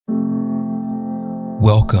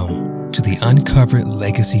Welcome to the Uncovered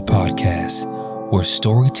Legacy Podcast, where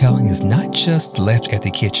storytelling is not just left at the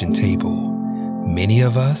kitchen table. Many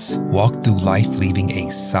of us walk through life leaving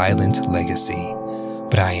a silent legacy,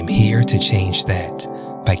 but I am here to change that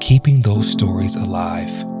by keeping those stories alive.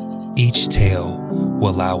 Each tale will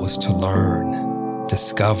allow us to learn,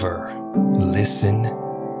 discover, listen,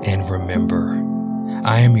 and remember.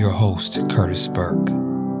 I am your host, Curtis Burke.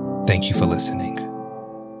 Thank you for listening.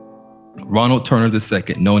 Ronald Turner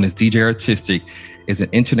II, known as DJ Artistic, is an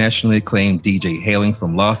internationally acclaimed DJ hailing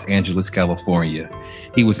from Los Angeles, California.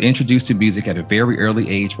 He was introduced to music at a very early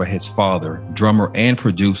age by his father, drummer and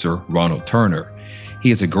producer Ronald Turner.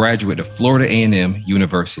 He is a graduate of Florida A&M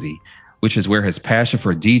University, which is where his passion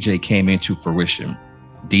for DJ came into fruition.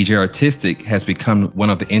 DJ Artistic has become one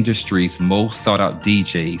of the industry's most sought-out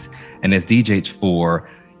DJs and has DJed for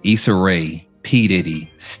Issa Rae, P.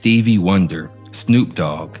 Diddy, Stevie Wonder, Snoop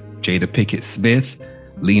Dogg, Jada Pinkett Smith,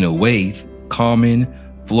 Lena Waithe, Common,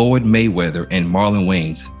 Floyd Mayweather, and Marlon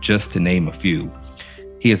Wayans, just to name a few.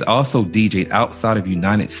 He has also DJed outside of the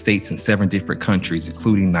United States in 7 different countries,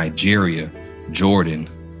 including Nigeria, Jordan,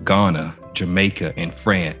 Ghana, Jamaica, and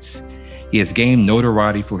France. He has gained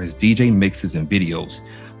notoriety for his DJ mixes and videos,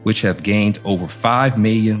 which have gained over 5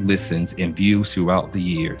 million listens and views throughout the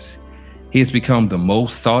years. He has become the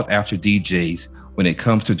most sought-after DJs when it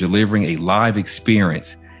comes to delivering a live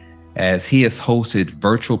experience, as he has hosted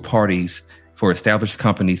virtual parties for established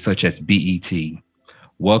companies such as BET.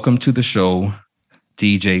 Welcome to the show,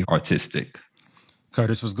 DJ Artistic.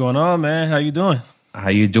 Curtis, what's going on, man? How you doing? How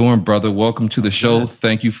you doing, brother? Welcome to the show. Yes.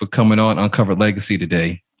 Thank you for coming on Uncovered Legacy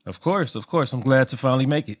today. Of course. I'm glad to finally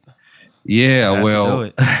make it. Yeah, well,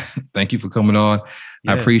 thank you for coming on.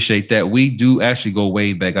 Yeah. I appreciate that. We do actually go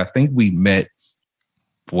way back. I think we met,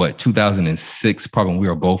 2006, probably when we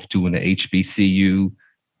were both doing the HBCU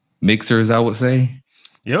mixers, I would say.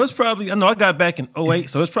 Yeah, it was probably, I know I got back in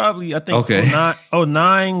 2008, so it's probably, I think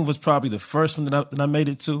 09 was probably the first one that I made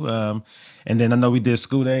it to. And then I know we did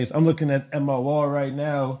School Days. I'm looking at my wall right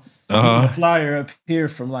now. A flyer up here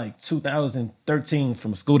from like 2013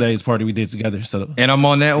 from a School Days party we did together. So, and I'm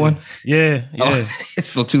on that one? Yeah.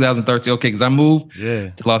 So 2013, okay, because I moved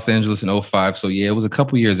to Los Angeles in 2005. So yeah, it was a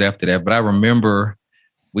couple years after that. But I remember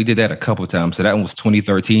we did that a couple of times. So that one was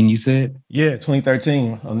 2013, you said? Yeah,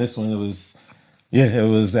 2013. On this one, it was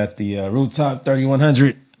at the Rooftop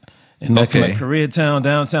 3100 in that like Koreatown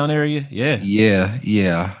downtown area.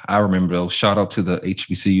 Yeah. I remember those. Shout out to the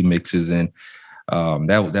HBCU mixes, and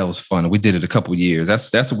that was fun. We did it a couple of years.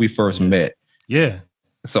 That's when we first met. Yeah.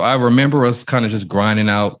 So I remember us kind of just grinding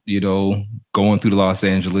out, going through Los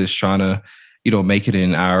Angeles, trying to, make it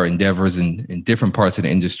in our endeavors in different parts of the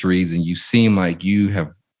industries. And you seem like you have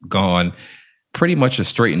gone pretty much a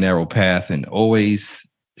straight and narrow path and always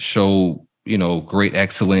show, great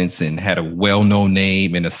excellence and had a well-known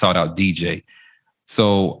name and a sought-out DJ.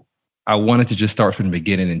 So I wanted to just start from the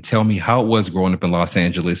beginning and tell me how it was growing up in Los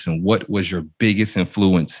Angeles and what was your biggest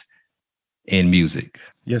influence in music?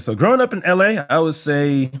 Yeah, so growing up in LA, I would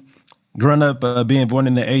say growing up, being born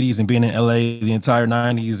in the 80s and being in LA the entire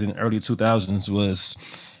 90s and early 2000s was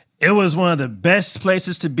one of the best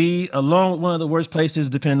places to be, along with one of the worst places,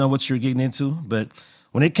 depending on what you're getting into. But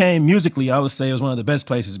when it came musically, I would say it was one of the best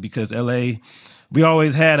places because LA, we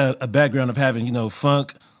always had a background of having,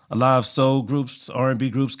 funk. A lot of soul groups, R&B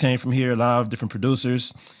groups came from here, a lot of different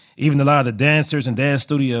producers, even a lot of the dancers and dance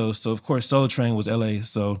studios. So, of course, Soul Train was LA.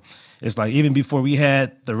 So it's like even before we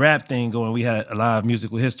had the rap thing going, we had a lot of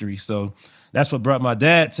musical history. So that's what brought my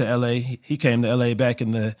dad to LA. He came to LA back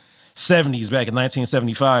in the 70s, back in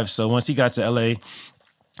 1975. So once he got to LA,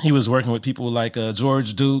 he was working with people like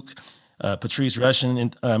George Duke, Patrice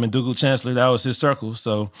Rushen, and Dougal Chancellor. That was his circle.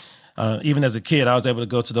 So even as a kid, I was able to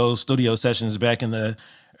go to those studio sessions back in the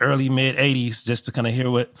early mid 80s just to kind of hear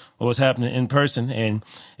what was happening in person. And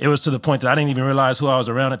it was to the point that I didn't even realize who I was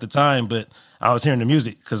around at the time, but I was hearing the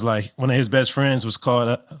music because like one of his best friends was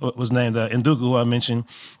named Ndugu, who I mentioned.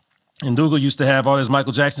 Ndugu used to have all his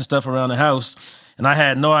Michael Jackson stuff around the house. And I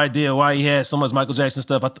had no idea why he had so much Michael Jackson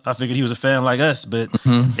stuff. I figured he was a fan like us, but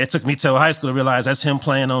it took me till high school to realize that's him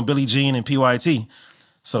playing on Billie Jean and PYT.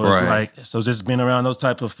 So it's just being around those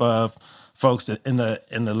type of folks in the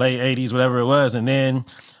late 80s, whatever it was. And then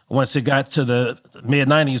once it got to the mid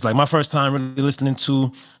 90s, like my first time really listening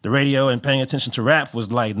to the radio and paying attention to rap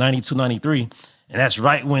was like 92, 93. And that's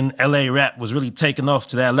right when LA rap was really taking off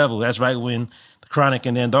to that level. That's right when the Chronic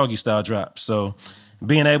and then Doggy Style dropped. So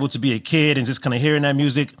being able to be a kid and just kind of hearing that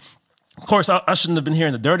music, of course, I shouldn't have been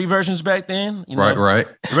hearing the dirty versions back then. Right.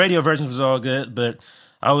 The radio versions was all good, but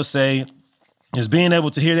I would say Just being able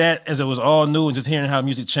to hear that as it was all new and just hearing how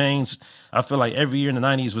music changed. I feel like every year in the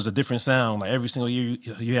 90s was a different sound. Like every single year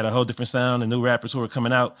you had a whole different sound and new rappers who were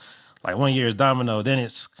coming out. Like one year it's Domino, then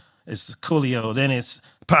it's Coolio, then it's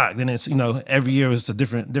Pac, then it's, every year it's a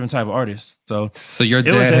different type of artist. So your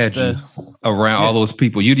dad had you around all those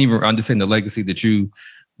people. You didn't even understand the legacy that you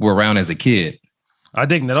were around as a kid. I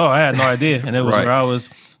didn't at all. I had no idea. And it was Right. where I was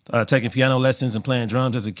taking piano lessons and playing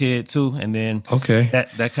drums as a kid too. And then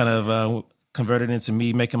that kind of converted into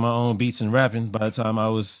me making my own beats and rapping by the time I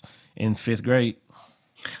was in 5th grade.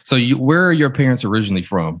 So where are your parents originally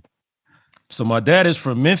from? So my dad is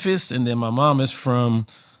from Memphis, and then my mom is from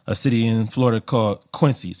a city in Florida called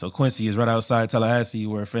Quincy. So Quincy is right outside Tallahassee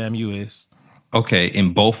where FAMU is. Okay,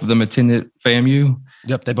 and both of them attended FAMU?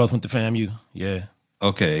 Yep, they both went to FAMU, yeah.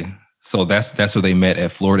 Okay, so that's where they met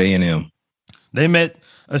at Florida A&M. They met,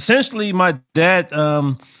 essentially my dad,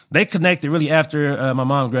 they connected really after my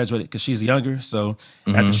mom graduated because she's younger. So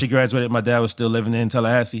after she graduated, my dad was still living in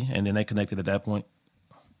Tallahassee, and then they connected at that point.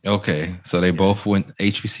 Okay, so they both went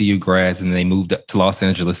HBCU grads, and they moved up to Los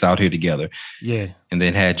Angeles out here together. Yeah. And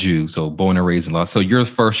then had you, so born and raised in Los. So you're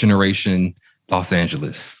first generation Los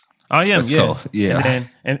Angeles. I am, yeah. Cool. Yeah.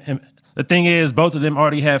 And the thing is, both of them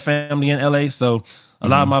already have family in LA. So a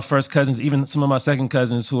lot of my first cousins, even some of my second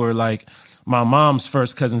cousins who are like my mom's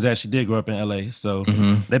first cousins actually did grow up in LA. So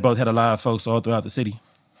they both had a lot of folks all throughout the city.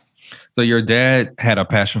 So your dad had a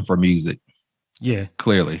passion for music. Yeah.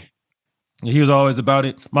 Clearly. He was always about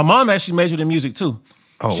it. My mom actually majored in music too.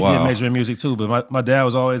 Oh, she wow. did major in music too, but my dad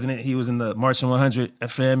was always in it. He was in the Marching 100 at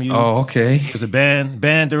FAMU. Oh, okay. He was a band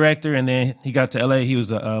director, and then he got to LA. He was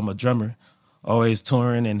a drummer, always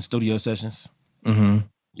touring and studio sessions. Mm-hmm.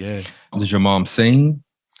 Yeah. Did your mom sing?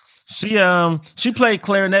 She played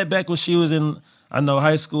clarinet back when she was in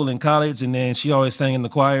high school and college, and then she always sang in the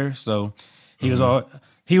choir. So he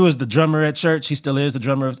was the drummer at church. He still is the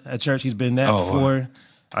drummer at church. He's been that for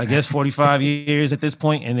I guess 45 years at this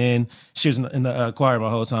point, and then she was in the choir my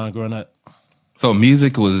whole time growing up. So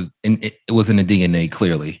music was in the DNA,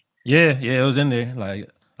 clearly. Yeah, it was in there. Like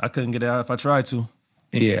I couldn't get it out if I tried to.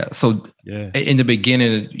 Yeah. So in the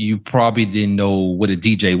beginning, you probably didn't know what a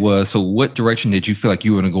DJ was. So what direction did you feel like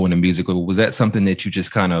you were going to go into music? Or was that something that you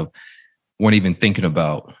just kind of weren't even thinking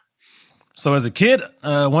about? So as a kid,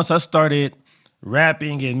 once I started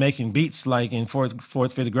rapping and making beats like in fourth,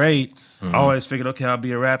 5th grade, I always figured, okay, I'll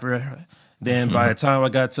be a rapper. Then by the time I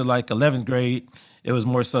got to like 11th grade, it was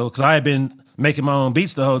more so because I had been making my own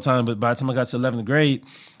beats the whole time. But by the time I got to 11th grade,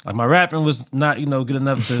 like my rapping was not, good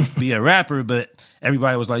enough to be a rapper, but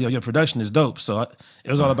everybody was like, yo, your production is dope. So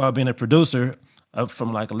it was all about being a producer up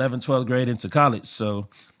from like 11th, 12th grade into college. So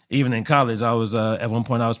even in college, I was, at one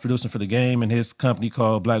point I was producing for The Game and his company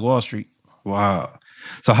called Black Wall Street. Wow.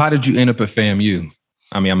 So how did you end up at FAMU?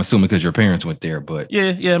 I mean, I'm assuming because your parents went there, but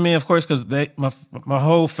yeah. I mean, of course, because my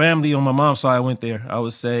whole family on my mom's side went there. I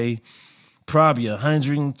would say probably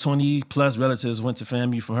 120 plus relatives went to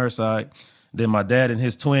FAMU from her side. Then my dad and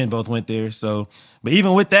his twin both went there. So, but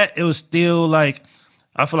even with that, it was still like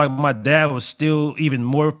I feel like my dad was still even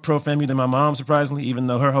more pro FAMU than my mom, surprisingly. Even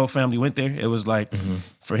though her whole family went there, it was like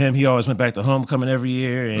for him, he always went back to homecoming every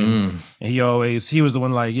year, and he was the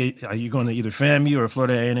one like, yeah, are you going to either FAMU or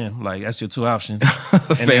Florida A&M? Like that's your two options.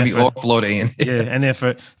 FAMU or Florida A&M. Yeah, and then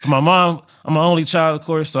for my mom, I'm an only child, of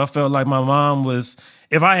course, so I felt like my mom was.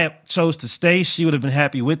 If I had chose to stay, she would have been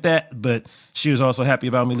happy with that, but she was also happy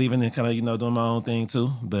about me leaving and kind of doing my own thing too.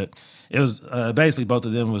 But it was basically both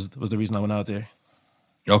of them was the reason I went out there.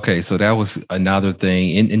 Okay, so that was another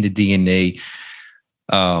thing in the DNA.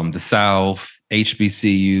 The South,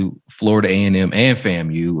 HBCU, Florida A&M, and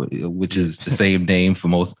FAMU, which is the same name for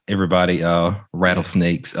most everybody.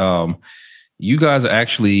 Rattlesnakes. You guys are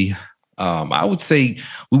actually, I would say,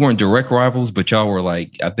 we weren't direct rivals, but y'all were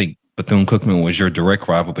like, I think Bethune-Cookman was your direct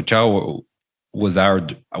rival, but y'all was our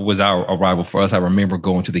rival for us. I remember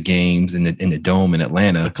going to the games in the Dome in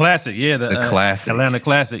Atlanta. The Classic, yeah, the Classic, Atlanta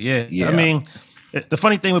Classic, yeah. I mean, the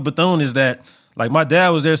funny thing with Bethune is that like my dad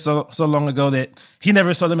was there so long ago that he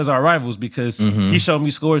never saw them as our rivals because he showed me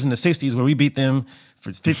scores in the 60s where we beat them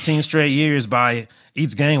for 15 straight years by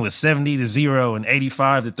each game was 70-0 and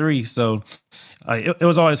 85-3. So it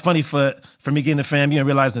was always funny for me getting to FAMU and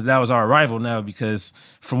realizing that was our rival now because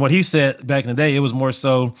from what he said back in the day, it was more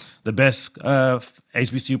so the best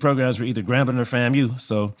HBCU programs were either Grambling or FAMU.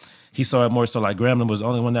 So he saw it more so like Grambling was the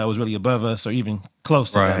only one that was really above us or even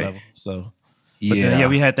close to that level. So, but then,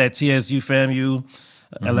 we had that TSU FAMU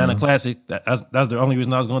Atlanta Classic. That was the only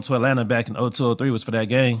reason I was going to Atlanta back in 02-03 was for that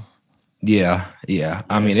game. Yeah.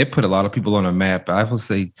 I mean, it put a lot of people on a map. I would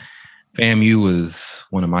say FAMU was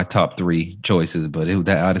one of my top 3 choices, but it was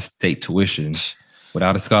that out of state tuition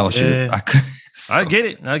without a scholarship. Yeah. I get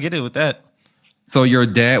it. I get it with that. So your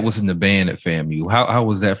dad was in the band at FAMU. How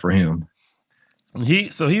was that for him? He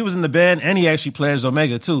was in the band and he actually pledged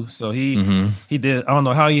Omega too. So he did. I don't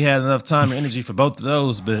know how he had enough time and energy for both of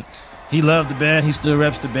those, but he loved the band. He still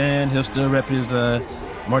reps the band. He'll still rep his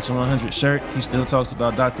Marching 100 shirt. He still talks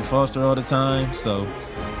about Dr. Foster all the time. So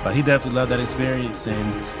he definitely loved that experience,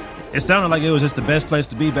 and it sounded like it was just the best place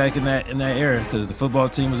to be back in that era because the football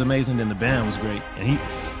team was amazing and the band was great. And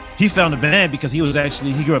he found the band because he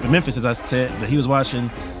grew up in Memphis, as I said, but he was watching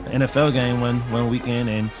an NFL game one weekend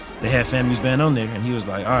and they had FAMU's band on there, and he was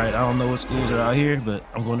like, all right, I don't know what schools are out here, but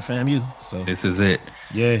I'm going to FAMU. So this is it.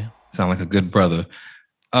 Yeah. Sound like a good brother.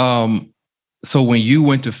 So when you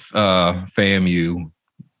went to FAMU,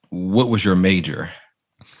 what was your major?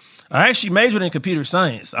 I actually majored in computer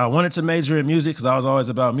science. I wanted to major in music because I was always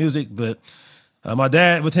about music, but my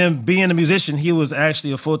dad, with him being a musician, he was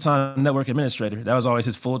actually a full-time network administrator. That was always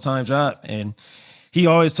his full-time job, and he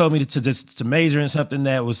always told me to major in something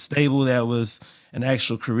that was stable, that was an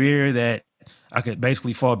actual career that I could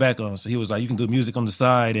basically fall back on. So he was like, you can do music on the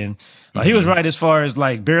side. And he was right as far as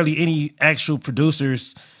like barely any actual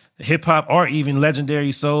producers, hip hop or even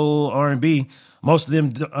legendary soul, R&B. Most of them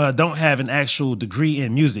don't have an actual degree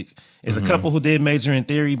in music. There's a couple who did major in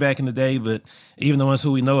theory back in the day, but even the ones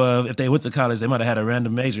who we know of, if they went to college, they might have had a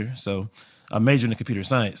random major. So I majored in computer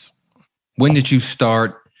science. When did you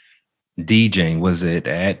start DJing? Was it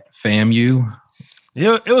at FAMU?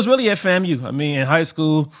 It was really at FAMU. I mean, in high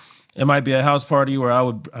school, it might be a house party where I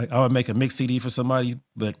would make a mix CD for somebody.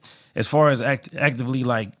 But as far as actively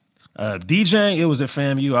like DJing, it was at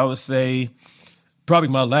FAMU. I would say probably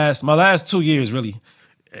my last 2 years really,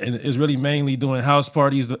 and it's really mainly doing house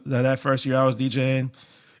parties. That first year I was DJing,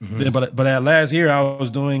 then, but that last year I was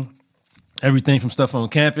doing everything from stuff on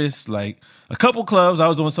campus, like a couple clubs. I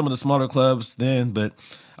was doing some of the smaller clubs then, but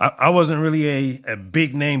I wasn't really a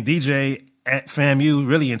big name DJ at FAMU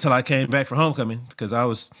really until I came back for homecoming, because I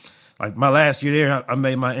was like my last year there, I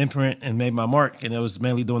made my imprint and made my mark, and it was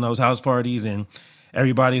mainly doing those house parties, and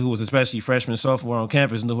everybody who was especially freshman, sophomore on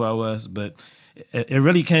campus knew who I was. But it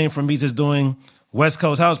really came from me just doing West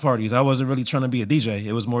Coast house parties. I wasn't really trying to be a DJ.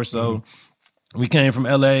 It was more so we came from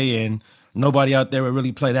LA and nobody out there would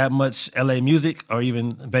really play that much LA music or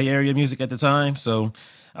even Bay Area music at the time. So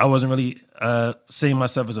I wasn't really seeing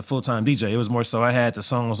myself as a full-time DJ. It was more so I had the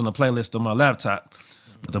songs on the playlist on my laptop.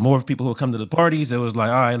 But the more people who come to the parties, it was like,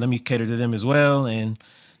 all right, let me cater to them as well. And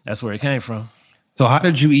that's where it came from. So how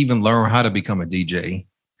did you even learn how to become a DJ?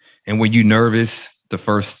 And were you nervous the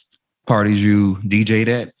first parties you DJ'd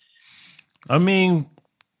at? I mean,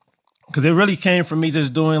 because it really came from me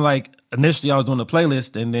just doing, like, initially I was doing a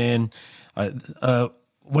playlist, and then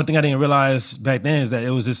one thing I didn't realize back then is that it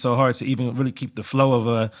was just so hard to even really keep the flow of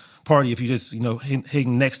a party if you just,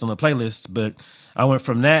 hitting next on a playlist. But I went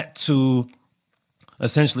from that to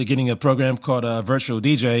essentially getting a program called Virtual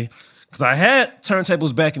DJ, because I had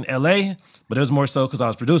turntables back in LA, but it was more so because I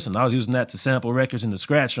was producing. I was using that to sample records and to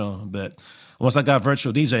scratch on. But once I got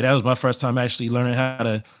Virtual DJ, that was my first time actually learning how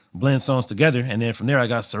to blend songs together. And then from there, I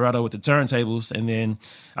got Serato with the turntables. And then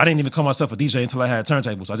I didn't even call myself a DJ until I had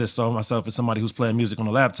turntables. I just saw myself as somebody who's playing music on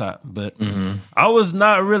a laptop. But I was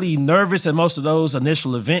not really nervous at most of those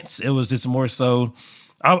initial events. It was just more so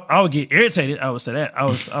I would get irritated. I would say that. I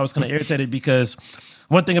was kind of irritated because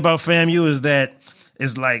one thing about FAMU is that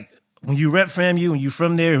it's like, when you rep FAMU, when you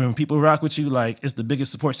from there, and when people rock with you, like, it's the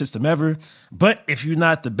biggest support system ever. But if you're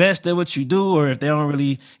not the best at what you do, or if they don't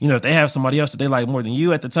really, if they have somebody else that they like more than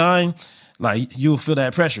you at the time, like, you'll feel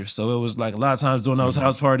that pressure. So it was like a lot of times during those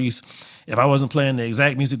house parties, if I wasn't playing the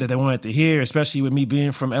exact music that they wanted to hear, especially with me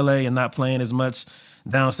being from LA and not playing as much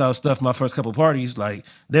down south stuff my first couple parties, like,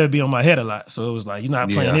 they would be on my head a lot. So it was like, you're not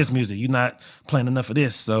playing this music, you're not playing enough of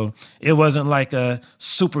this. So it wasn't like a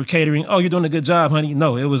super catering, oh, you're doing a good job, honey.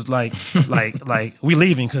 No, it was like like we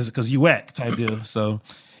leaving because you whack type deal. So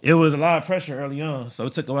it was a lot of pressure early on. So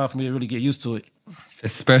it took a while for me to really get used to it.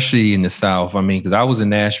 Especially in the South. I mean, because I was in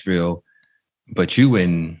Nashville, but you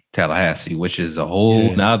in Tallahassee, which is a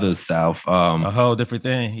whole nother South. A whole different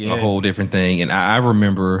thing. Yeah. A whole different thing. And I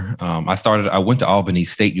remember I went to Albany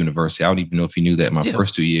State University. I don't even know if you knew that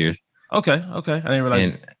first 2 years. Okay. I didn't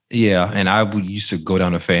realize. And I used to go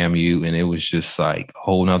down to FAMU, and it was just like a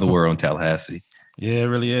whole nother world in Tallahassee. Yeah, it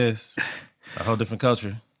really is. A whole different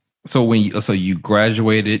culture. So you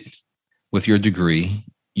graduated with your degree,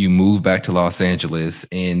 you moved back to Los Angeles,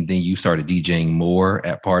 and then you started DJing more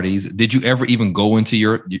at parties. Did you ever even go into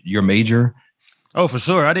your major? Oh, for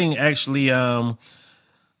sure. I didn't actually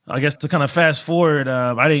I guess to kind of fast forward,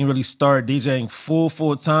 I didn't really start DJing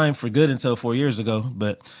full time for good until 4 years ago.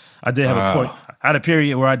 But I did have a point. I had a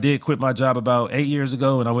period where I did quit my job about 8 years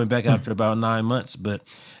ago, and I went back after about 9 months. But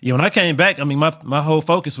yeah, when I came back, I mean, my whole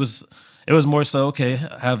focus was it was more so, okay,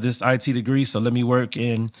 I have this IT degree, so let me work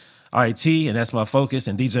in IT, and that's my focus.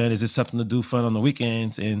 And DJing is just something to do fun on the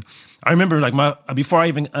weekends. And I remember like before I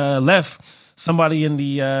even left, somebody in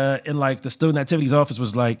the student activities office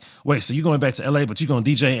was like, "Wait, so you going back to LA, but you gonna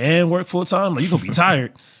DJ and work full time? Like you gonna be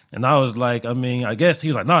tired?" And I was like, I mean, I guess he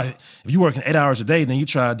was like, "No, if you working 8 hours a day, then you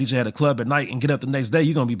try to DJ at a club at night and get up the next day,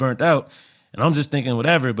 you're gonna be burnt out." And I'm just thinking,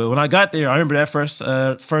 whatever. But when I got there, I remember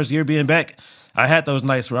that first year being back, I had those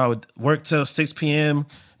nights where I would work till 6 p.m.,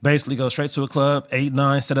 basically go straight to a club, 8,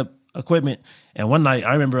 9, set up equipment. And one night,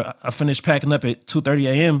 I remember I finished packing up at 2:30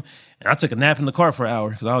 a.m., and I took a nap in the car for an hour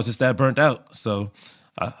because I was just that burnt out. So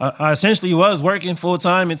I essentially was working full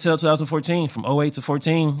time until 2014, from 08 to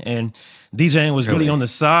 14. And DJing was really on the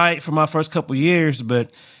side for my first couple years.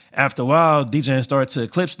 But after a while, DJing started to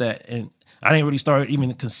eclipse that. And I didn't really start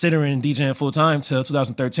even considering DJing full time till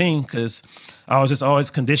 2013 because I was just always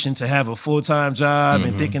conditioned to have a full time job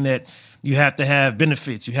and thinking that you have to have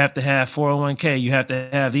benefits, you have to have 401k, you have to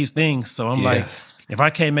have these things. So I'm like, if I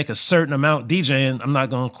can't make a certain amount DJing, I'm not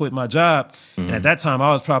going to quit my job. And at that time,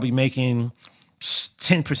 I was probably making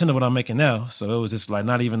 10% of what I'm making now. So it was just like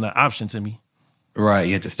not even an option to me. Right.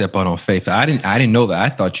 You had to step out on faith. I didn't know that. I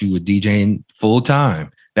thought you were DJing full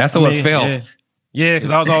time. That's how it felt. Yeah,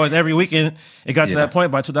 because I was always every weekend. It got to that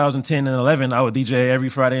point by 2010 and 11, I would DJ every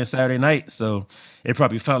Friday and Saturday night. So it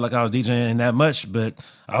probably felt like I was DJing that much, but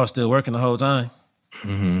I was still working the whole time.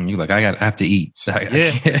 You're like, I have to eat. I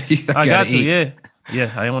got to.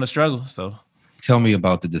 Yeah, I didn't want to struggle. So tell me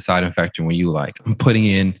about the deciding factor when you were like, I'm putting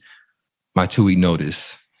in my 2-week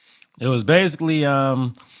notice. It was basically,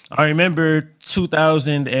 I remember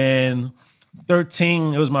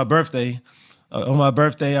 2013. It was my birthday. On my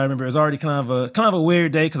birthday, I remember it was already kind of a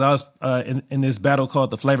weird day because I was in this battle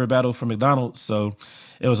called the Flavor Battle for McDonald's. So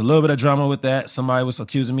it was a little bit of drama with that. Somebody was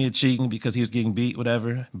accusing me of cheating because he was getting beat,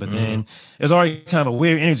 whatever. But then it was already kind of a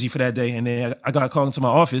weird energy for that day. And then I got called into my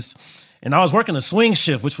office, and I was working a swing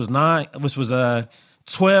shift, which was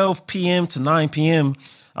 12 p.m. to 9 p.m.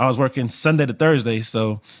 I was working Sunday to Thursday,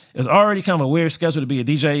 so it was already kind of a weird schedule to be a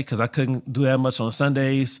DJ because I couldn't do that much on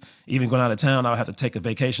Sundays. Even going out of town, I would have to take a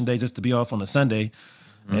vacation day just to be off on a Sunday.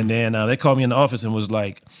 And then they called me in the office and was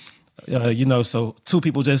like, so 2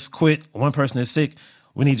 people just quit. 1 person is sick.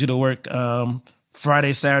 We need you to work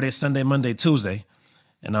Friday, Saturday, Sunday, Monday, Tuesday.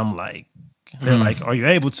 And I'm like, they're like, are you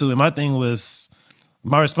able to? And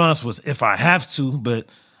my response was, if I have to, but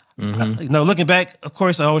looking back, of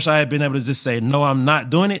course, I wish I had been able to just say, no, I'm not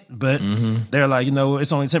doing it. But they're like,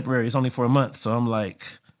 it's only temporary. It's only for a month. So I'm like,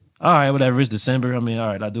 all right, whatever. It's December. I mean, all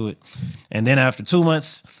right, I'll do it. And then after 2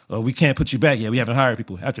 months, we can't put you back yet. We haven't hired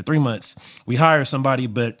people. After 3 months, we hire somebody,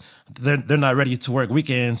 but they're not ready to work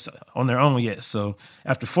weekends on their own yet. So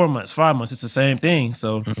after 4 months, 5 months, it's the same thing.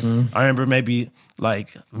 So I remember maybe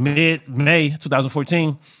like mid-May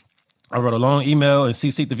 2014, I wrote a long email and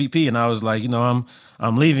CC'd the VP, and I was like, I'm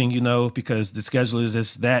leaving, because the schedule is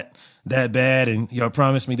just that bad, and y'all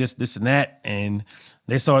promised me this, and that. And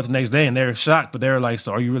they saw it the next day, and they were shocked, but they were like,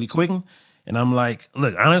 so are you really quitting? And I'm like,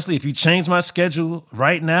 look, honestly, if you change my schedule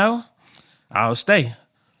right now, I'll stay,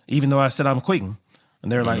 even though I said I'm quitting.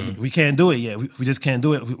 And they're like, we can't do it yet. We just can't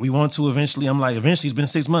do it. We want to eventually. I'm like, eventually, it's been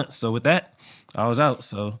 6 months. So with that, I was out.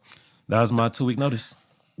 So that was my 2-week notice.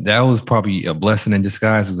 That was probably a blessing in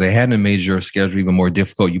disguise because they hadn't made your schedule even more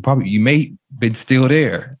difficult. You may been still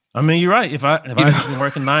there. I mean, you're right. If I just been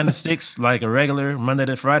working 9 to 6, like a regular Monday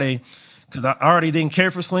to Friday, because I already didn't care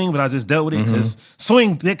for swing, but I just dealt with it because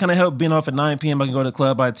swing did kind of help being off at 9 p.m. I can go to the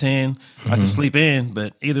club by 10. I can sleep in.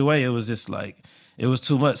 But either way, it was just like, it was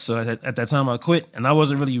too much. So at that time I quit, and I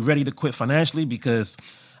wasn't really ready to quit financially because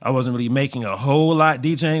I wasn't really making a whole lot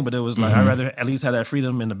DJing, but it was like, I'd rather at least have that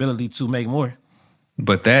freedom and ability to make more.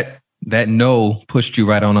 But that no pushed you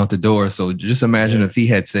right on out the door. So just imagine if he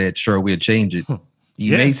had said, sure, we'll change it.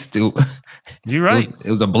 You may still. You're right. It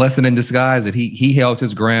was a blessing in disguise that he held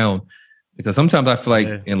his ground, because sometimes I feel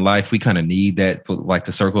like in life, we kind of need that for like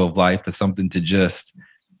the circle of life, for something to just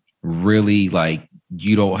really like,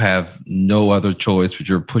 you don't have no other choice, but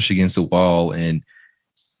you're pushed against the wall. And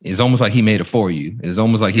it's almost like he made it for you. It's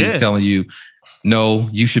almost like he was telling you, no,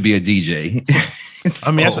 you should be a DJ.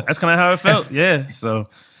 I mean, that's kind of how it felt. Yeah. So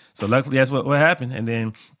luckily that's what happened. And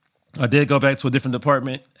then I did go back to a different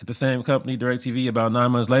department at the same company, DirecTV, about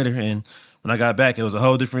 9 months later. And when I got back, it was a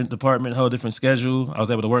whole different department, whole different schedule. I was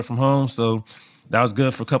able to work from home. So That was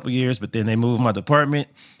good for a couple of years, but then they moved my department.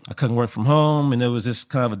 I couldn't work from home, and it was just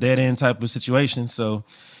kind of a dead end type of situation. So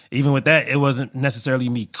even with that, it wasn't necessarily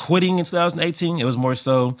me quitting in 2018. It was more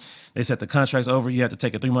so they said the contract's over. You have to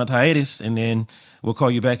take a 3-month hiatus, and then we'll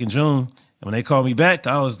call you back in June. And when they called me back,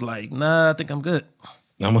 I was like, nah, I think I'm good.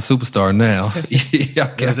 I'm a superstar now.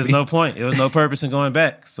 Yeah, there's no point. It was no purpose in going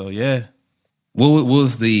back. So yeah. What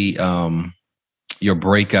was the your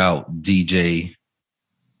breakout DJ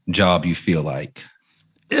job, you feel like?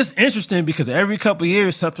 It's interesting because every couple of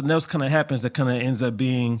years something else kind of happens that kind of ends up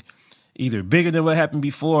being either bigger than what happened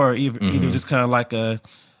before, or either just kind of like a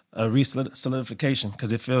re-solidification.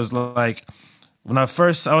 Because it feels like when I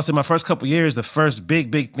would say my first couple of years, the first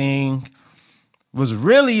big thing was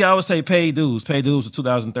really, I would say, Paid Dues. Paid Dues was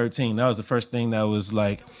 2013. That was the first thing that was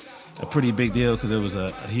like a pretty big deal because it was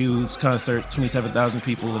a huge concert, 27,000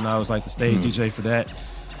 people, and I was like the stage DJ for that.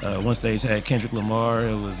 One stage had Kendrick Lamar.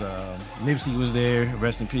 It was Nipsey was there.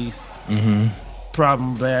 Rest in peace.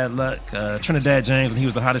 Problem, Bad Luck. Trinidad James when he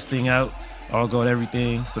was the hottest thing out. All Gold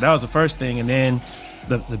Everything. So that was the first thing, and then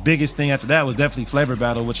the biggest thing after that was definitely Flavor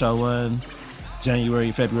Battle, which I won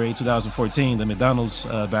February 2014, the McDonald's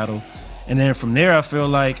battle. And then from there, I feel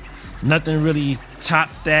like nothing really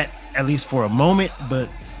topped that, at least for a moment. But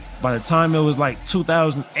by the time it was like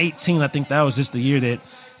 2018, I think that was just the year that,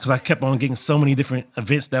 because I kept on getting so many different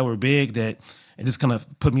events that were big that it just kind of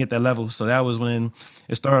put me at that level. So that was when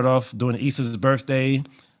it started off doing the Issa's birthday,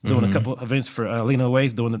 doing a couple events for Lena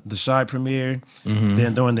Waithe, doing the Shy premiere,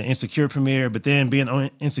 then doing the Insecure premiere, but then being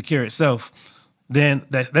on Insecure itself. Then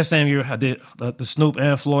that same year, I did the Snoop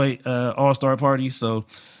and Floyd All-Star Party. So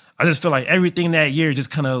I just feel like everything that year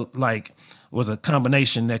just kind of like was a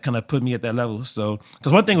combination that kind of put me at that level. So,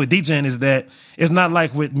 because one thing with DJing is that it's not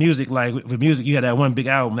like with music. Like with music, you had that one big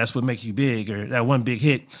album, that's what makes you big, or that one big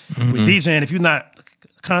hit. With DJing, if you're not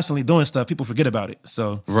constantly doing stuff, people forget about it.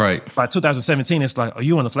 So by 2017, it's like, oh,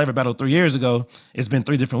 you won the Flavor Battle 3 years ago. It's been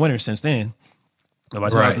 3 different winners since then. But by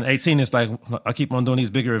 2018, it's like I keep on doing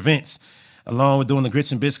these bigger events. Along with doing the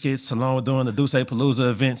Grits and Biscuits, along with doing the Duce Palooza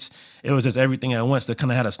events, it was just everything at once that kind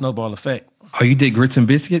of had a snowball effect. Oh, you did Grits and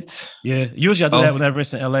Biscuits? Yeah. Usually I do that whenever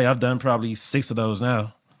it's in LA. I've done probably 6 of those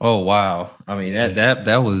now. Oh, wow. I mean,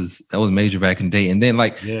 that was major back in the day. And then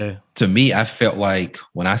to me, I felt like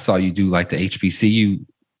when I saw you do like the HBCU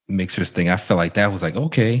mixers thing, I felt like that was like,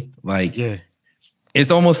 okay, like it's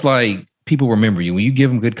almost like people remember you. When you give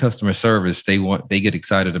them good customer service, they get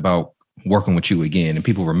excited about working with you again, and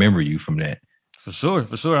people remember you from that. For sure.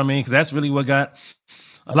 I mean, because that's really what got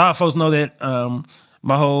a lot of folks know that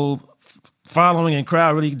my whole following and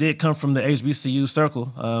crowd really did come from the HBCU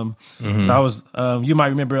circle. I was, you might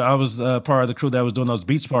remember, I was part of the crew that was doing those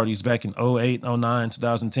beach parties back in 08, 09,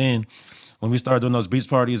 2010. When we started doing those beach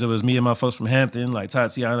parties, it was me and my folks from Hampton, like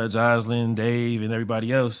Tatiana, Jocelyn, Dave, and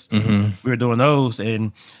everybody else. We were doing those,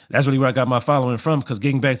 and that's really where I got my following from, because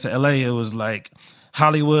getting back to LA, it was like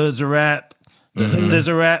Hollywood's a rap, the Hood is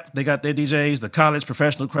a rap. They got their DJs. The college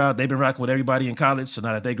professional crowd, they've been rocking with everybody in college. So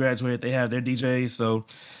now that they graduated, they have their DJs. So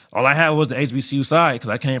all I had was the HBCU side, because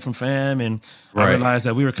I came from FAM, and I realized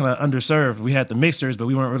that we were kind of underserved. We had the mixers, but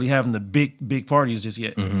we weren't really having the big parties just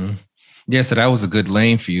yet. Yeah, so that was a good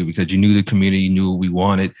lane for you because you knew the community, you knew what we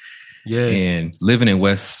wanted. Yeah. And living in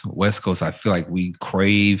West Coast, I feel like we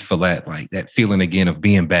crave for that, like that feeling again of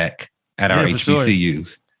being back at our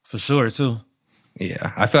HBCUs. For sure, too.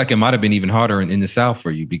 Yeah, I feel like it might have been even harder in the South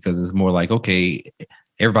for you because it's more like, okay,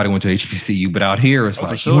 everybody went to HBCU, but out here it's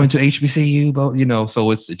like you went to HBCU, but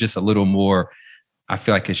so it's just a little more. I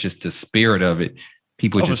feel like it's just the spirit of it.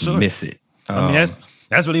 People just miss it. I mean,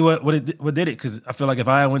 that's really what did it. Because I feel like if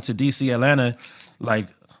I went to DC, Atlanta, like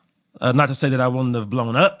not to say that I wouldn't have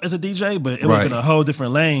blown up as a DJ, but it would have been a whole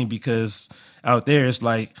different lane because out there it's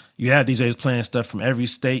like you have DJs playing stuff from every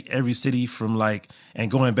state, every city, from like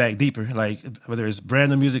and going back deeper, like whether it's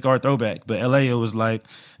brand new music or throwback. But LA, it was like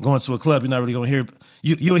going to a club. You're not really gonna hear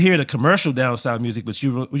you'll hear the commercial down south music, but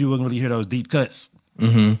you wouldn't really hear those deep cuts.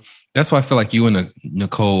 That's why I feel like you and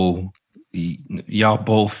Nicole, y'all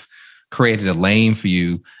both created a lane for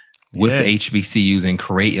you with the HBCUs and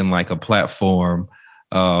creating like a platform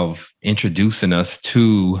of introducing us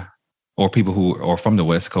to, or people who are from the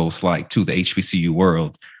West Coast, like to the HBCU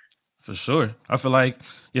world. For sure. I feel like,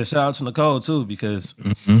 shout out to Nicole too, because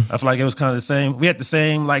I feel like it was kind of the same. We had the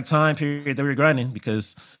same like time period that we were grinding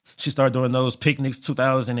because she started doing those picnics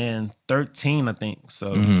 2013, I think.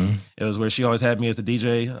 So it was where she always had me as the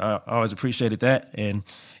DJ. I always appreciated that. And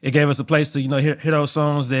it gave us a place to, hear those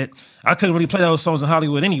songs that I couldn't really play those songs in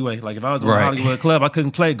Hollywood anyway. Like if I was in a Hollywood club, I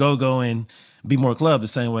couldn't play Go-Go and Be More Club the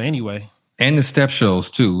same way anyway. And the step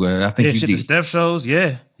shows too. I think you did the step shows.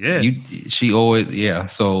 Yeah. She always, yeah.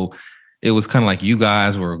 So it was kind of like you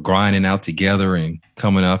guys were grinding out together and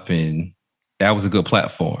coming up, and that was a good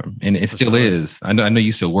platform, and it still is. I know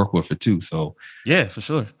you still work with her too. So yeah, for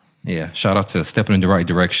sure. Yeah, shout out to stepping in the right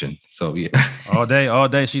direction. So yeah, all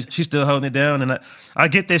day. She's still holding it down, and I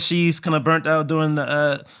get that she's kind of burnt out doing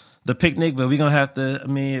the picnic, but we're gonna have to. I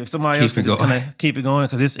mean, if somebody else can just kind of keep it going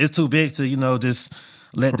because it's too big to just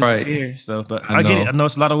let disappear. So, but I get it. I know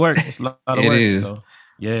it's a lot of work. It's a lot of work. It is. So,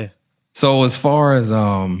 yeah. So as far as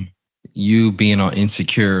you being on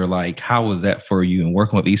Insecure, like how was that for you and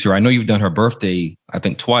working with Issa? I know you've done her birthday, I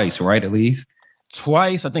think twice, right? At least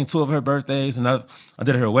twice. I think 2 of her birthdays, and I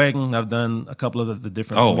did her wedding. I've done a couple of the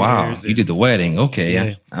different. Oh wow, you did the wedding? Okay,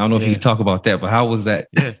 yeah. I don't know if you can talk about that, but how was that?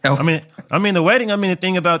 Yeah. I mean the wedding. I mean the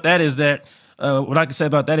thing about that is that what I can say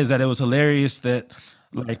about that is that it was hilarious that.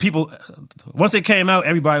 Like people, once it came out,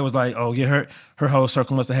 everybody was like, "Oh yeah, her whole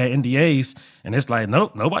circle must have had NDAs," and it's like,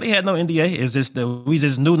 no, nobody had no NDA. It's just that we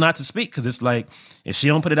just knew not to speak because it's like if she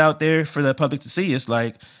don't put it out there for the public to see, it's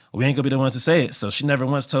like we ain't gonna be the ones to say it. So she never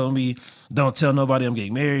once told me, "Don't tell nobody I'm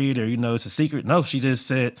getting married," or it's a secret. No, she just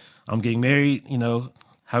said, "I'm getting married."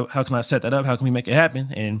 How can I set that up? How can we make it happen?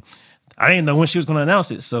 And I didn't know when she was going to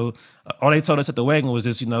announce it. So all they told us at the wedding was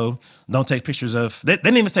just, don't take pictures of, they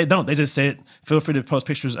didn't even say don't. They just said, feel free to post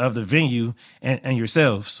pictures of the venue and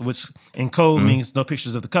yourselves, which in code means no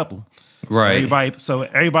pictures of the couple. Right. So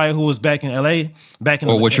everybody who was back in LA,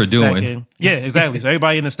 what you're doing. Yeah, exactly. So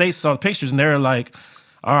everybody in the States saw the pictures and they're like,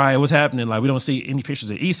 all right, what's happening? Like, we don't see any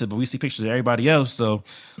pictures of Issa, but we see pictures of everybody else. So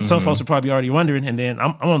some folks are probably already wondering. And then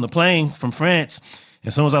I'm on the plane from France.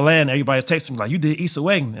 As soon as I land, everybody's texting me like, you did Issa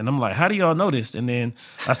wedding. And I'm like, how do y'all know this? And then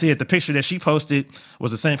I see that the picture that she posted was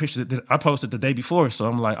the same picture that I posted the day before. So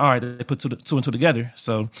I'm like, all right, they put two and two together.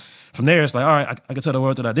 So from there, it's like, all right, I can tell the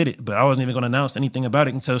world that I did it. But I wasn't even going to announce anything about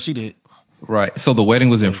it until she did. Right. So the wedding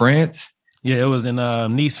was in France? Yeah, it was in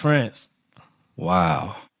Nice, France.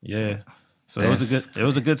 Wow. Yeah. So it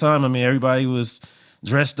was a good time. I mean, everybody was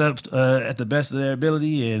dressed up at the best of their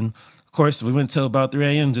ability. And of course, we went till about 3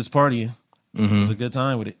 a.m. just partying. It was a good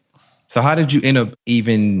time with it. So how did you end up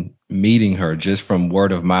even meeting her? Just from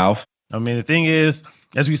word of mouth? I mean, the thing is,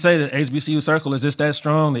 as we say, the HBCU circle is just that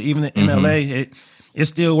strong that even in LA, it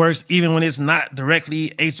still works even when it's not directly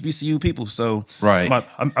HBCU people. So right.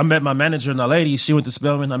 I met my manager, and a lady, she went to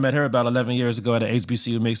Spelman. I met her about 11 years ago at an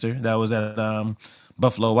HBCU mixer that was at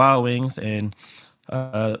Buffalo Wild Wings. And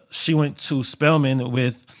she went to Spelman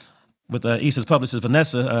with Issa's publicist,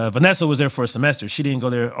 Vanessa. Vanessa was there for a semester. She didn't go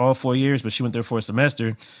there all 4 years, but she went there for a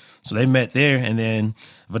semester. So they met there, and then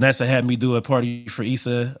Vanessa had me do a party for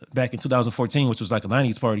Issa back in 2014, which was like a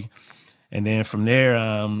 90s party. And then from there,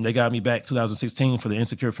 they got me back 2016 for the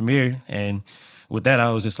Insecure premiere. And with that,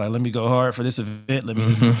 I was just like, let me go hard for this event. Let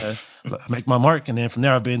me just make my mark. And then from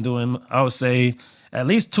there, I've been doing, I would say, at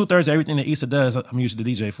least 2/3 of everything that Issa does, I'm usually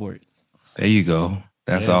the DJ for it. There you go.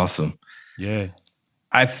 That's awesome. Yeah.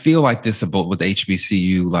 I feel like this about with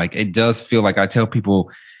HBCU. Like it does feel like I tell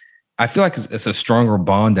people, I feel like it's a stronger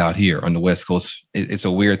bond out here on the West Coast. It's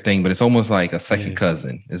a weird thing, but it's almost like a second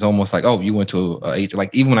cousin. It's almost like, oh, you went to like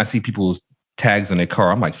even when I see people's tags on their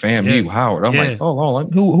car, I'm like, fam, you Howard. I'm like, oh,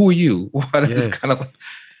 who are you? It's kind of like,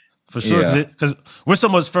 for sure, because we're so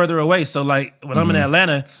much further away. So like when I'm in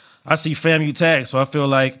Atlanta, I see FAMU tags. So I feel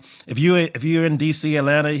like if you're in DC,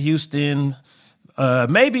 Atlanta, Houston.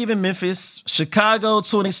 Maybe even Memphis, Chicago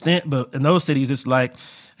to an extent, but in those cities, it's like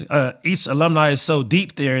each alumni is so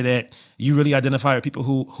deep there that you really identify with people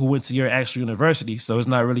who went to your actual university. So it's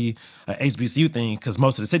not really an HBCU thing because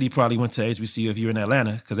most of the city probably went to HBCU if you're in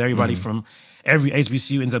Atlanta because everybody from every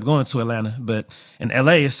HBCU ends up going to Atlanta. But in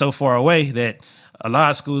LA, it's so far away that a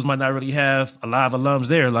lot of schools might not really have a lot of alums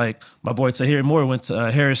there. Like my boy Tahir Moore went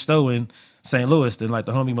to Harris Stowe in St. Louis. Then like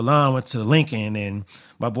the homie Milan went to Lincoln, and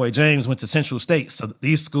my boy James went to Central State. So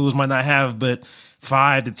these schools might not have but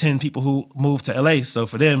 5 to 10 people who moved to LA. So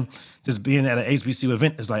for them, just being at an HBCU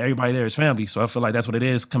event, it's like everybody there is family. So I feel like that's what it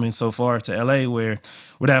is coming so far to LA where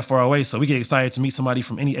we're that far away. So we get excited to meet somebody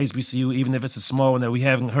from any HBCU, even if it's a small one that we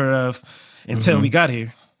haven't heard of until we got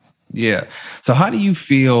here. Yeah. So how do you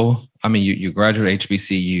feel? I mean, you graduated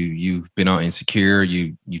HBCU, you've been on Insecure,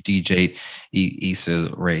 you DJ'd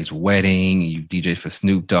Issa Rae's wedding, you DJ'd for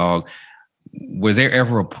Snoop Dogg. Was there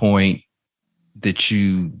ever a point that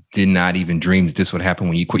you did not even dream that this would happen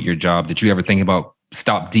when you quit your job? Did you ever think about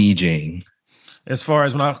stop DJing? As far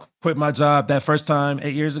as when I quit my job that first time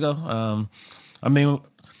 8 years ago, I mean,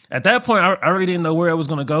 at that point, I really didn't know where it was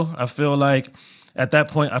going to go. I feel like at that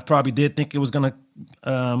point, I probably did think it was going to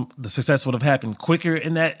the success would have happened quicker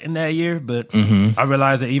in that year. But I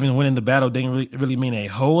realized that even winning the battle didn't really mean a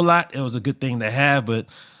whole lot. It was a good thing to have, but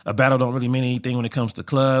a battle don't really mean anything when it comes to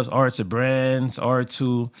clubs or to brands or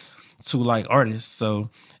to like artists. So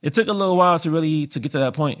it took a little while to get to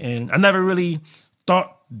that point, and I never really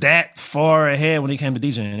thought that far ahead when it came to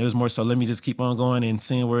DJing. It was more so, let me just keep on going and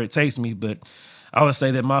seeing where it takes me. But I would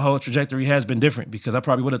say that my whole trajectory has been different, because I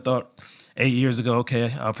probably would have thought 8 years ago,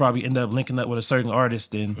 okay, I'll probably end up linking up with a certain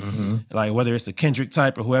artist, and like whether it's a Kendrick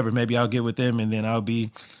type or whoever, maybe I'll get with them and then I'll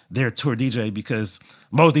be their tour DJ, because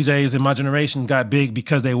most DJs in my generation got big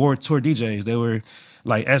because they were tour DJs. They were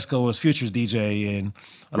like Esco was Future's DJ, and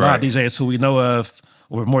a lot of DJs who we know of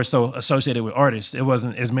were more so associated with artists. It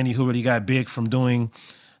wasn't as many who really got big from doing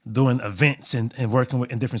events and working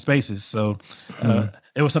in different spaces. So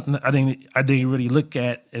it was something that I didn't really look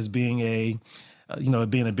at as being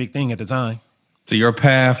being a big thing at the time. So your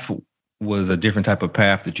path was a different type of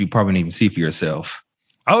path that you probably didn't even see for yourself.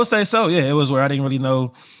 I would say so. Yeah, it was where I didn't really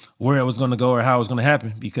know where it was going to go or how it was going to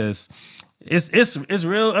happen, because it's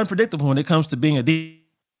real unpredictable when it comes to being a DJ,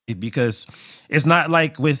 because it's not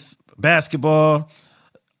like with basketball.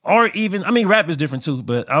 Or even, I mean, rap is different too,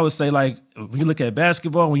 but I would say, like, when you look at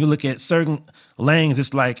basketball, when you look at certain lanes,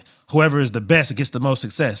 it's like whoever is the best gets the most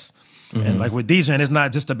success. And like with DJing, it's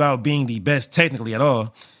not just about being the best technically at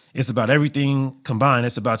all. It's about everything combined.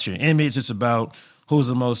 It's about your image. It's about who's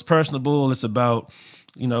the most personable. It's about,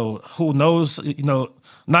 who knows,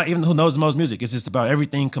 not even who knows the most music. It's just about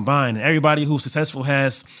everything combined. And everybody who's successful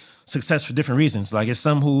has success for different reasons. Like, it's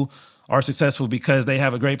some who are successful because they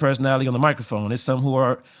have a great personality on the microphone. It's some who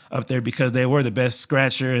are up there because they were the best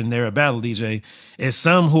scratcher and they're a battle DJ. It's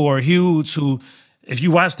some who are huge who, if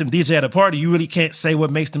you watch them DJ at a party, you really can't say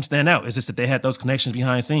what makes them stand out. It's just that they had those connections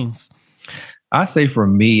behind scenes. I say for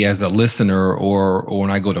me as a listener or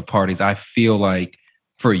when I go to parties, I feel like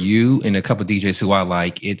for you and a couple of DJs who I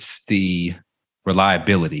like, it's the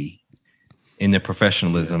reliability and the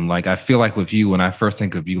professionalism. Like, I feel like with you, when I first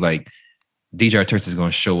think of you, like, DJ Artist is going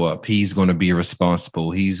to show up. He's going to be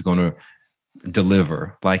responsible. He's going to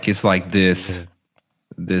deliver. Like, it's like this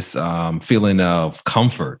feeling of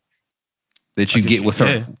comfort that you get with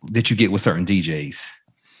certain DJs.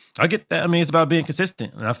 I get that. I mean, it's about being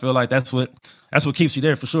consistent, and I feel like that's what keeps you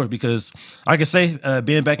there for sure. Because I can say,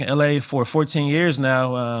 being back in LA for 14 years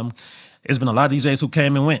now, there's been a lot of DJs who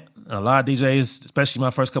came and went. A lot of DJs, especially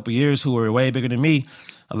my first couple of years, who were way bigger than me.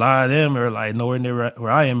 A lot of them are like nowhere near where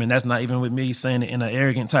I am, and that's not even with me saying it in an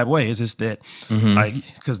arrogant type way. It's just that, like,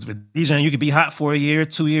 because with DJing, you could be hot for a year,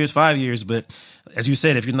 2 years, 5 years, but as you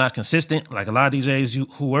said, if you're not consistent, like a lot of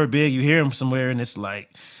DJs who were big, you hear them somewhere, and it's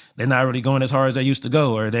like they're not really going as hard as they used to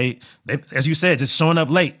go, or they as you said, just showing up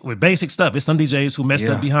late with basic stuff. It's some DJs who messed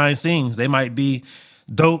up behind scenes. They might be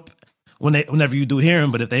dope whenever you do hear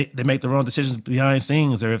them, but if they make the wrong decisions behind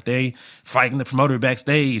scenes, or if they fighting the promoter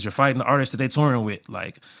backstage or fighting the artist that they touring with,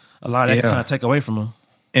 like a lot of that can kind of take away from them.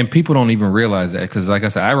 And people don't even realize that, because like I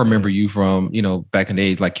said, I remember you from, back in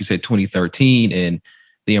the day, like you said, 2013, and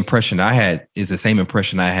the impression I had is the same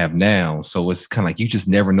impression I have now. So it's kind of like you just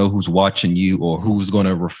never know who's watching you or who's going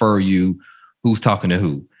to refer you, who's talking to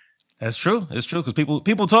who. That's true. It's true, because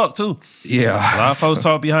people talk too. Yeah. A lot of folks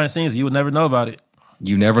talk behind scenes. You would never know about it.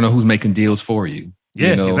 You never know who's making deals for you.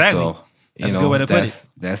 Yeah, exactly. So, that's a good way to put it.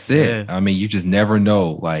 That's it. Yeah. I mean, you just never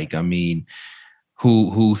know. Like, I mean,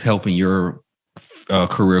 who's helping your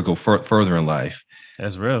career go further in life.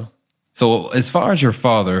 That's real. So as far as your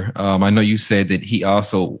father, I know you said that he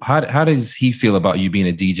also, how does he feel about you being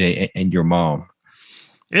a DJ and your mom?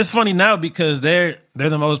 It's funny now because they're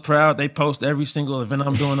the most proud. They post every single event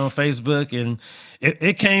I'm doing on Facebook, and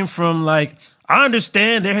it came from, like, I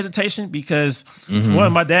understand their hesitation because for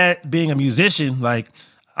one, my dad being a musician, like,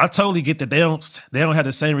 I totally get that they don't have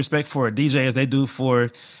the same respect for a DJ as they do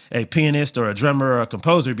for a pianist or a drummer or a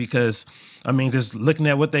composer, because I mean, just looking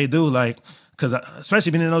at what they do, like, because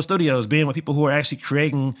especially being in those studios, being with people who are actually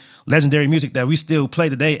creating legendary music that we still play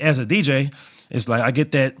today as a DJ, it's like, I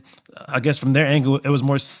get that. I guess from their angle, it was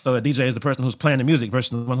more so a DJ is the person who's playing the music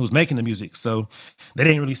versus the one who's making the music. So they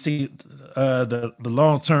didn't really see the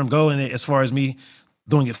long-term goal in it as far as me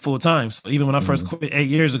doing it full time. So even when I first quit 8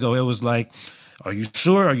 years ago, it was like, are you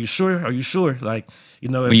sure? Are you sure? Are you sure? Like,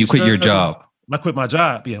 when you quit your job. When I quit my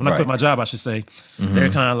job, when I quit my job, I should say, they're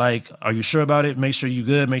kind of like, are you sure about it? Make sure you're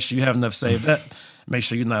good. Make sure you have enough saved up. Make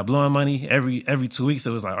sure you're not blowing money. Every 2 weeks,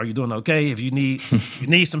 it was like, are you doing okay? If you need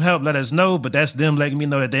some help, let us know. But that's them letting me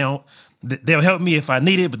know that they'll help me if I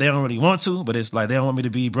need it, but they don't really want to. But it's like, they don't want me to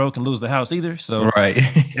be broke and lose the house either. So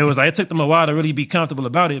it was like, it took them a while to really be comfortable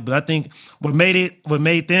about it. But I think what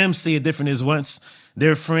made them see it different is once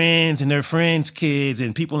their friends and their friends' kids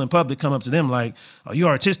and people in public come up to them like, "Oh, you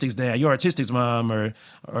Artistic's dad, you Artistic's mom," or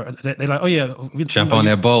they like, "Oh yeah, jump on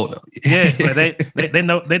that boat." Yeah, like they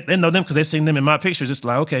know them because they seen them in my pictures. It's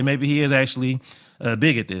like, okay, maybe he is actually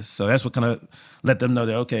big at this. So that's what kind of let them know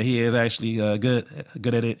that okay, he is actually good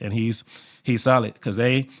at it, and he's solid. Because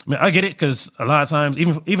I get it because a lot of times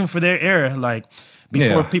even for their era, like.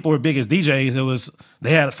 Before people were big as DJs,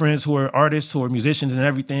 they had friends who were artists, who were musicians and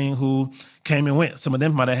everything, who came and went. Some of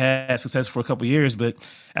them might have had success for a couple of years, but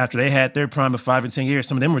after they had their prime of 5 and 10 years,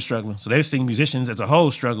 some of them were struggling. So they've seen musicians as a whole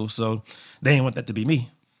struggle. So they didn't want that to be me.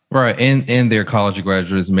 Right. And they're college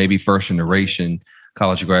graduates, maybe first generation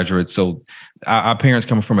college graduates. So our parents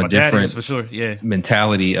coming from a different for sure. Yeah.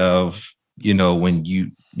 mentality of,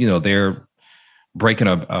 when they're breaking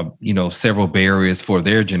up, several barriers for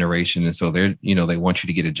their generation. And so they want you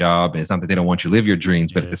to get a job, and it's not that they don't want you to live your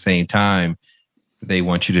dreams, but at the same time, they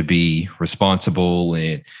want you to be responsible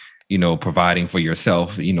and, providing for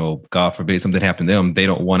yourself. God forbid something happened to them, they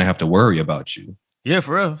don't want to have to worry about you. Yeah,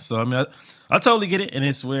 for real. So, I totally get it. And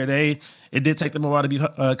it's where it did take them a while to be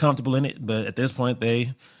comfortable in it. But at this point,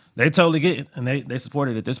 they totally get it, and they support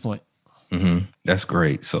it at this point. Mm-hmm. That's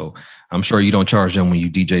great. So I'm sure you don't charge them when you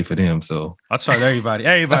DJ for them. So I charge everybody.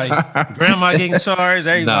 Grandma getting charged.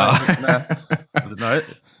 Everybody.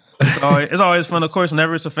 No, it's always fun. Of course,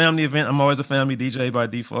 whenever it's a family event, I'm always a family DJ by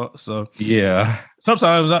default. So yeah.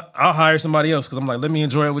 Sometimes I'll hire somebody else because I'm like, let me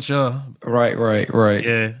enjoy it with y'all. Right.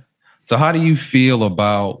 Yeah. So how do you feel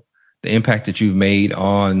about the impact that you've made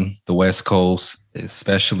on the West Coast,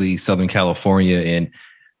 especially Southern California, and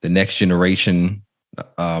the next generation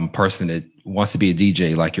person that wants to be a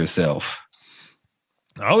DJ like yourself?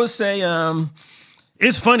 I would say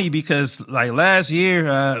it's funny because like last year,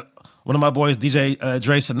 one of my boys, DJ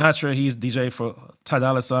Dre Sinatra, he's DJ for Ty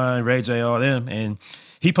Dolla $ign, Ray J, all them, and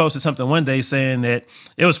he posted something one day saying that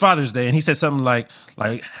it was Father's Day, and he said something like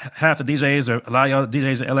half the DJs or a lot of y'all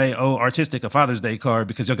DJs in LA owe Artistic a Father's Day card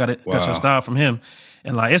because y'all got your style from him,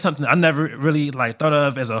 and like it's something I never really like thought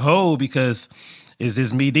of as a whole because it's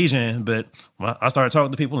just me DJing. But when I started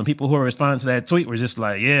talking to people, and people who were responding to that tweet were just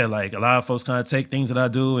like, yeah, like a lot of folks kind of take things that I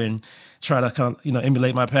do and try to kind of,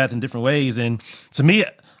 emulate my path in different ways. And to me,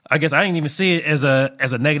 I guess I didn't even see it as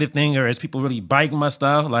a negative thing or as people really biting my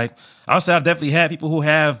style. Like I'll say I've definitely had people who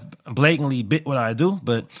have blatantly bit what I do,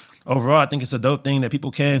 but overall I think it's a dope thing that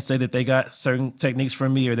people can say that they got certain techniques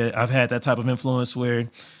from me or that I've had that type of influence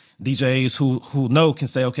where DJs who know can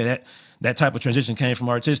say, okay, that type of transition came from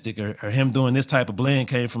Artistic or him doing this type of blend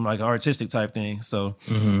came from like an Artistic type thing. So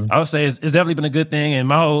I would say it's definitely been a good thing. And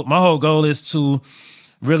my whole goal is to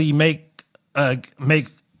really make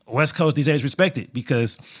West Coast DJs respect it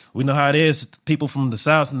because we know how it is. People from the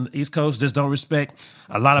South and the East Coast just don't respect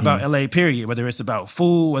a lot about LA, period, whether it's about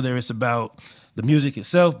food, whether it's about the music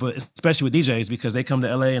itself, but especially with DJs because they come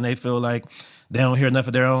to LA and they feel like they don't hear enough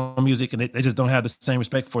of their own music and they just don't have the same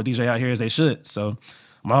respect for a DJ out here as they should. So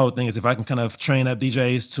my whole thing is if I can kind of train up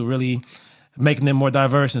DJs to really making them more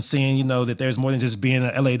diverse and seeing, that there's more than just being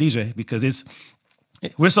an LA DJ because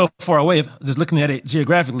we're so far away. Just looking at it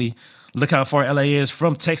geographically, look how far LA is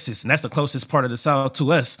from Texas, and that's the closest part of the South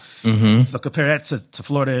to us. Mm-hmm. So compare that to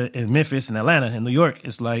Florida and Memphis and Atlanta and New York.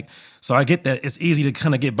 It's like, so I get that it's easy to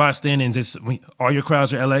kind of get boxed in and just all your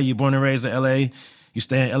crowds are LA, you're born and raised in LA, you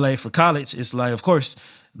stay in LA for college. It's like, of course,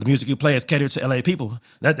 the music you play is catered to LA people.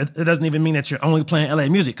 That doesn't even mean that you're only playing LA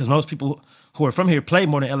music because most people who are from here play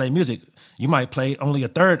more than LA music. You might play only a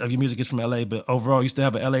third of your music is from LA, but overall you still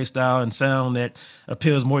have an LA style and sound that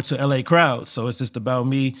appeals more to LA crowds. So it's just about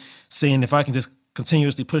me seeing if I can just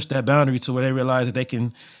continuously push that boundary to where they realize that they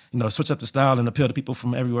can, switch up the style and appeal to people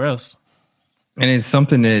from everywhere else. And it's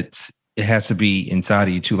something that it has to be inside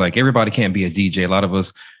of you too. Like everybody can't be a DJ. A lot of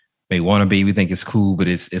us may want to be, we think it's cool, but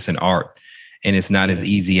it's an art. And it's not as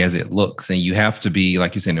easy as it looks. And you have to be,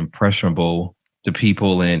 like you said, impressionable to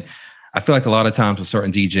people. And I feel like a lot of times with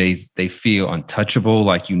certain DJs, they feel untouchable,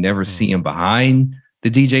 like you never see them behind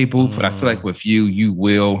the DJ booth. But I feel like with you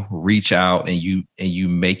will reach out and you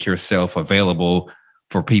make yourself available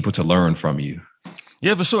for people to learn from you.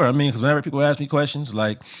 Yeah, for sure. I mean, because whenever people ask me questions,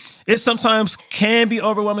 like it sometimes can be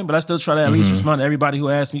overwhelming, but I still try to at least respond to everybody who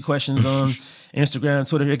asks me questions on Instagram,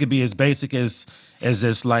 Twitter. It could be as basic as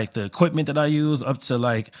just like the equipment that I use up to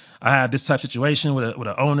like I have this type of situation with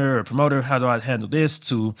an owner or promoter. How do I handle this?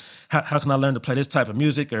 To how can I learn to play this type of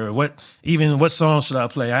music or what songs should I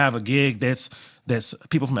play? I have a gig that's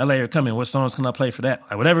people from LA are coming. What songs can I play for that?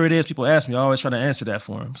 Like whatever it is, people ask me. I always try to answer that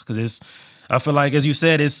for them because I feel like as you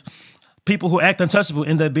said, it's people who act untouchable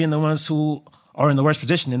end up being the ones who are in the worst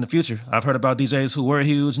position in the future. I've heard about DJs who were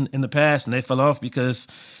huge in the past and they fell off because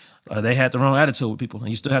they had the wrong attitude with people. And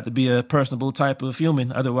you still have to be a personable type of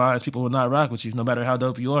human. Otherwise, people will not rock with you, no matter how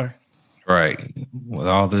dope you are. Right. With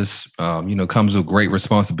all this, comes with great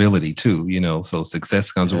responsibility too, so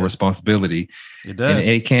success comes with responsibility. It does. And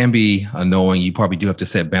it can be annoying. You probably do have to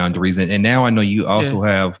set boundaries. And now I know you also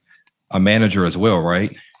have a manager as well,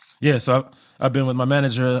 right? Yeah. So I've been with my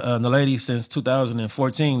manager, Naledi, since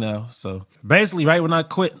 2014 now. So basically right when I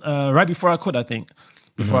quit, right before I quit, I think,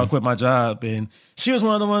 I quit my job. And she was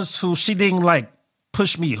one of the ones who, she didn't like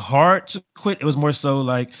push me hard to quit. It was more so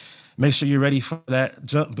like, make sure you're ready for that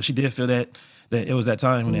jump. But she did feel that it was that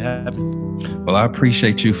time when it happened. Well, I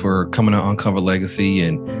appreciate you for coming to Uncovered Legacy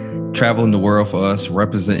and traveling the world for us,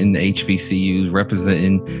 representing the HBCUs,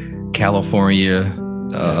 representing California,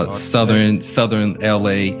 Southern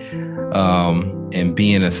LA, and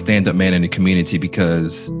being a stand-up man in the community,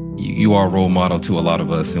 because you are a role model to a lot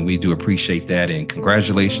of us, and we do appreciate that. And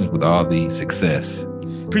congratulations with all the success.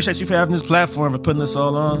 Appreciate you for having this platform, for putting us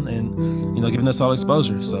all on, and giving us all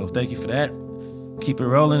exposure. So thank you for that. Keep it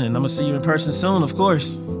rolling, and I'm gonna see you in person soon, of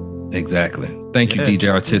course. Exactly. Thank you, DJ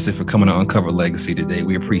Artistic, for coming to Uncovered Legacy today.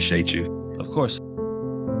 We appreciate you. Of course.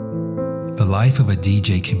 The life of a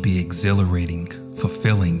DJ can be exhilarating,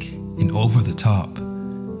 fulfilling, and over the top.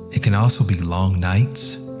 It can also be long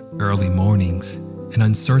nights, early mornings, and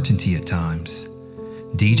uncertainty at times.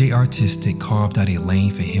 DJ Artistic carved out a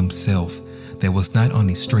lane for himself that was not on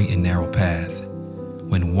a straight and narrow path.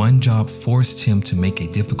 When one job forced him to make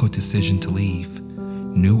a difficult decision to leave,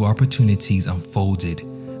 new opportunities unfolded,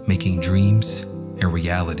 making dreams a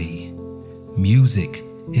reality. Music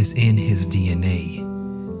is in his DNA,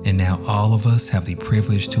 and now all of us have the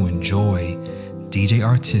privilege to enjoy DJ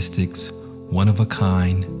Artistic's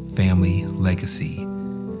one-of-a-kind family legacy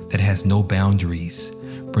that has no boundaries,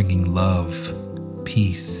 bringing love,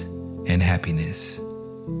 peace, and happiness.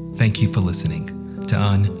 Thank you for listening to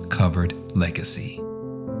Uncovered Legacy.